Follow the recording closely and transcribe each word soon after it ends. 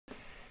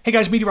Hey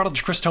guys,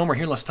 Meteorologist Chris Tomer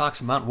here. Let's talk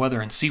some mountain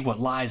weather and see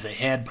what lies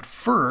ahead. But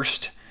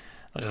first,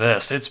 look at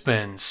this. It's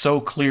been so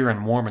clear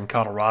and warm in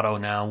Colorado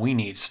now. We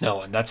need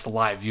snow, and that's the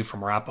live view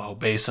from Arapahoe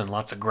Basin.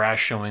 Lots of grass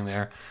showing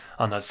there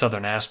on that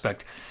southern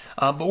aspect.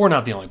 But we're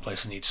not the only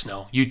place that needs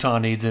snow. Utah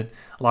needs it.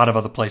 A lot of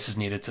other places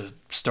need it to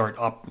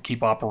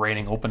keep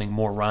operating, opening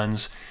more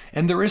runs.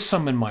 And there is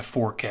some in my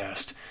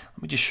forecast.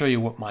 Let me just show you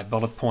what my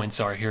bullet points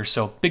are here.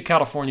 So big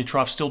California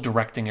trough still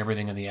directing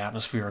everything in the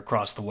atmosphere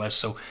across the west.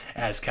 So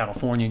as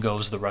California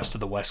goes, the rest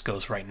of the west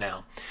goes right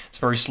now. It's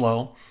very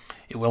slow.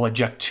 It will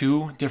eject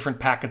two different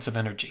packets of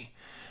energy,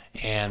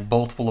 and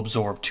both will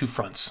absorb two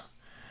fronts.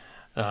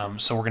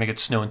 So we're going to get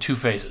snow in two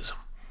phases.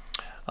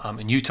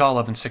 In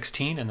Utah,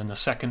 11-16, and then the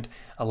second,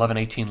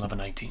 11-18,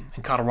 11-19.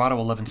 In Colorado,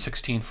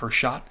 11-16 first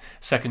shot,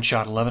 second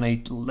shot,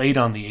 11-8 late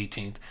on the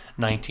 18th,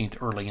 19th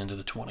early into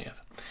the 20th.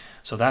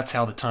 So that's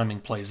how the timing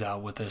plays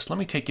out with this. Let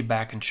me take you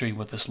back and show you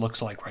what this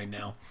looks like right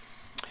now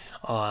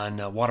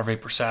on water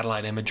vapor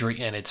satellite imagery,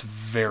 and it's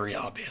very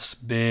obvious.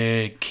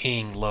 Big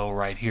king low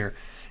right here,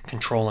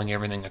 controlling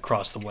everything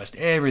across the west.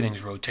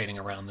 Everything's rotating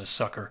around this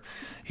sucker.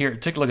 Here,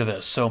 take a look at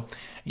this. So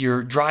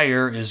your dry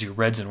air is your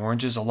reds and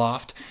oranges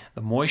aloft.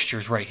 The moisture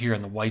is right here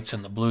in the whites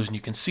and the blues, and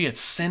you can see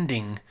it's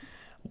sending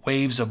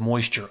waves of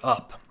moisture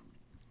up.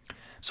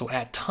 So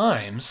at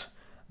times,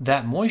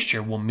 that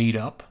moisture will meet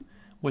up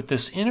with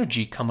this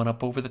energy coming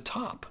up over the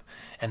top.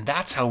 And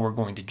that's how we're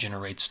going to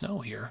generate snow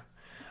here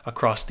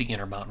across the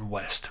Intermountain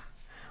West,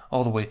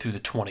 all the way through the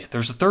 20th.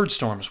 There's a third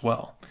storm as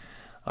well,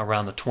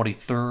 around the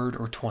 23rd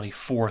or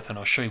 24th, and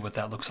I'll show you what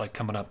that looks like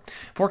coming up.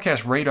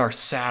 Forecast radar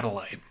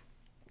satellite.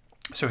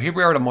 So here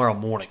we are tomorrow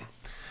morning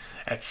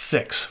at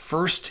 6.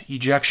 First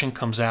ejection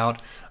comes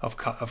out of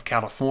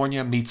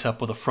California, meets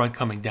up with a front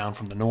coming down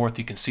from the north.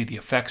 You can see the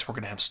effects. We're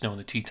going to have snow in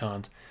the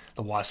Tetons,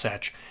 the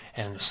Wasatch,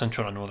 and the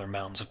central and northern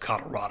mountains of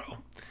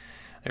Colorado.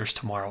 There's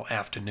tomorrow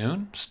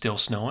afternoon, still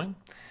snowing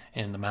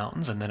in the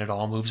mountains, and then it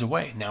all moves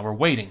away. Now we're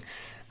waiting.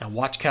 Now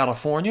watch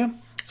California.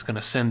 It's going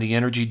to send the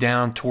energy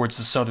down towards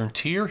the southern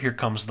tier. Here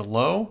comes the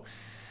low,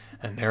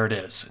 and there it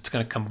is. It's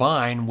going to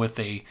combine with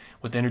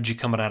energy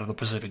coming out of the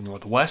Pacific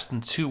Northwest,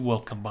 and the two will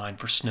combine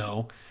for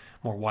snow.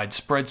 More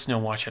widespread snow,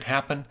 watch it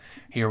happen.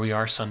 Here we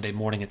are Sunday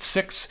morning at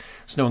 6,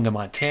 snowing in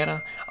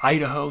Montana,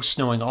 Idaho,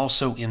 snowing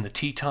also in the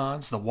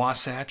Tetons, the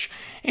Wasatch,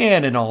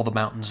 and in all the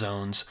mountain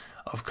zones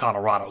of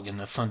Colorado. Again,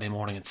 that's Sunday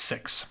morning at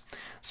 6.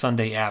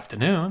 Sunday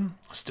afternoon,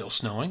 still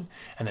snowing,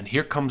 and then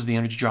here comes the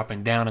energy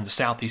dropping down into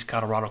southeast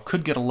Colorado.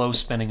 Could get a low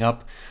spinning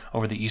up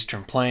over the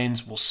eastern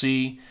plains. We'll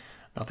see.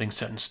 Nothing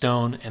set in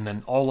stone, and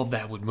then all of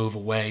that would move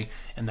away,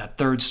 and that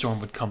third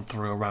storm would come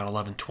through around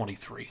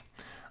 11:23,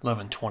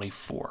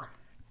 11:24.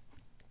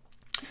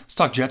 Let's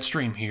talk jet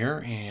stream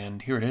here,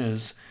 and here it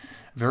is,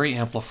 very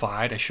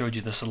amplified. I showed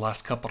you this the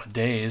last couple of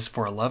days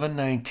for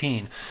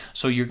 11:19.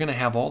 So you're going to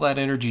have all that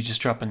energy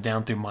just dropping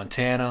down through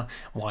Montana,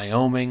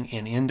 Wyoming,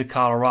 and into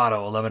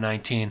Colorado,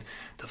 11:19,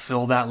 to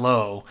fill that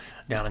low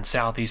down in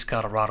southeast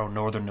Colorado,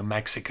 northern New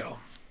Mexico.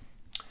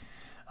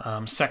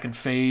 Second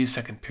phase,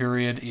 second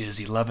period is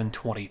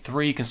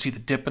 11:23. You can see the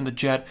dip in the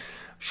jet,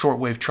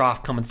 shortwave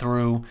trough coming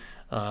through.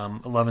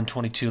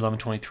 11:22,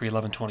 11:23,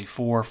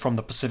 11:24 from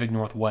the Pacific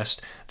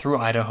Northwest through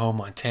Idaho,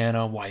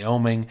 Montana,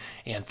 Wyoming,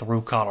 and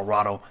through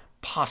Colorado,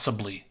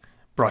 possibly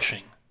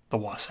brushing the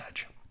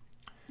Wasatch.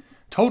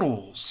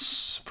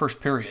 Totals, first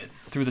period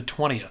through the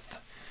 20th,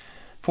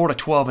 4 to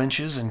 12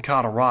 inches in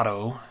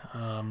Colorado.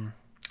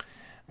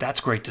 That's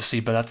great to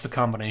see, but that's the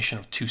combination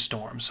of two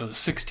storms. So the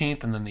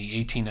 16th and then the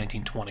 18,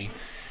 19, 20.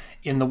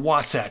 In the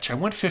Wasatch, I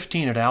went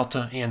 15 at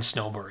Alta and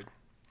Snowbird.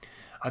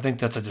 I think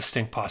that's a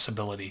distinct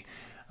possibility.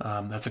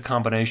 That's a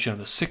combination of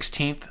the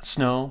 16th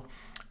snow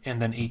and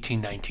then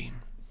 18,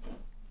 19.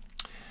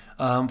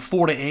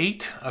 4 to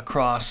 8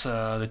 across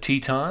the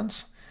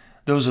Tetons.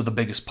 Those are the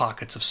biggest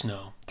pockets of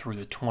snow through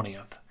the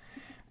 20th.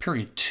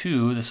 Period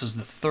 2, this is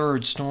the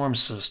third storm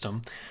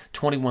system,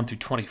 21 through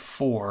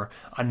 24.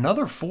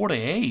 Another 4 to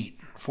 8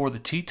 for the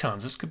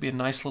Tetons. This could be a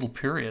nice little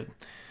period.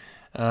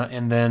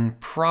 And then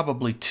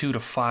probably 2 to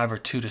 5 or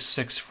 2 to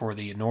 6 for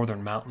the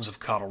northern mountains of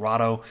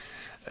Colorado.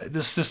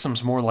 This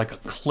system's more like a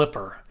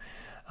clipper.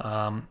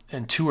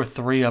 And 2 or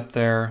 3 up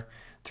there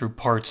through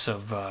parts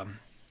of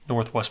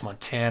northwest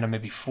Montana,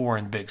 maybe 4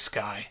 in Big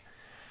Sky.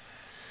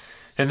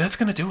 And that's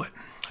going to do it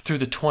through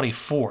the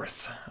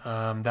 24th.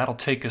 That'll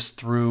take us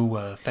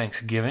through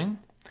Thanksgiving.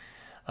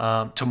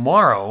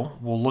 Tomorrow,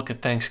 we'll look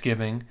at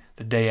Thanksgiving,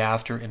 the day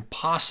after, and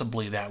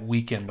possibly that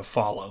weekend to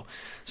follow.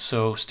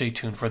 So stay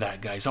tuned for that,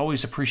 guys.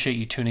 Always appreciate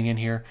you tuning in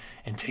here,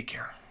 and take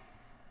care.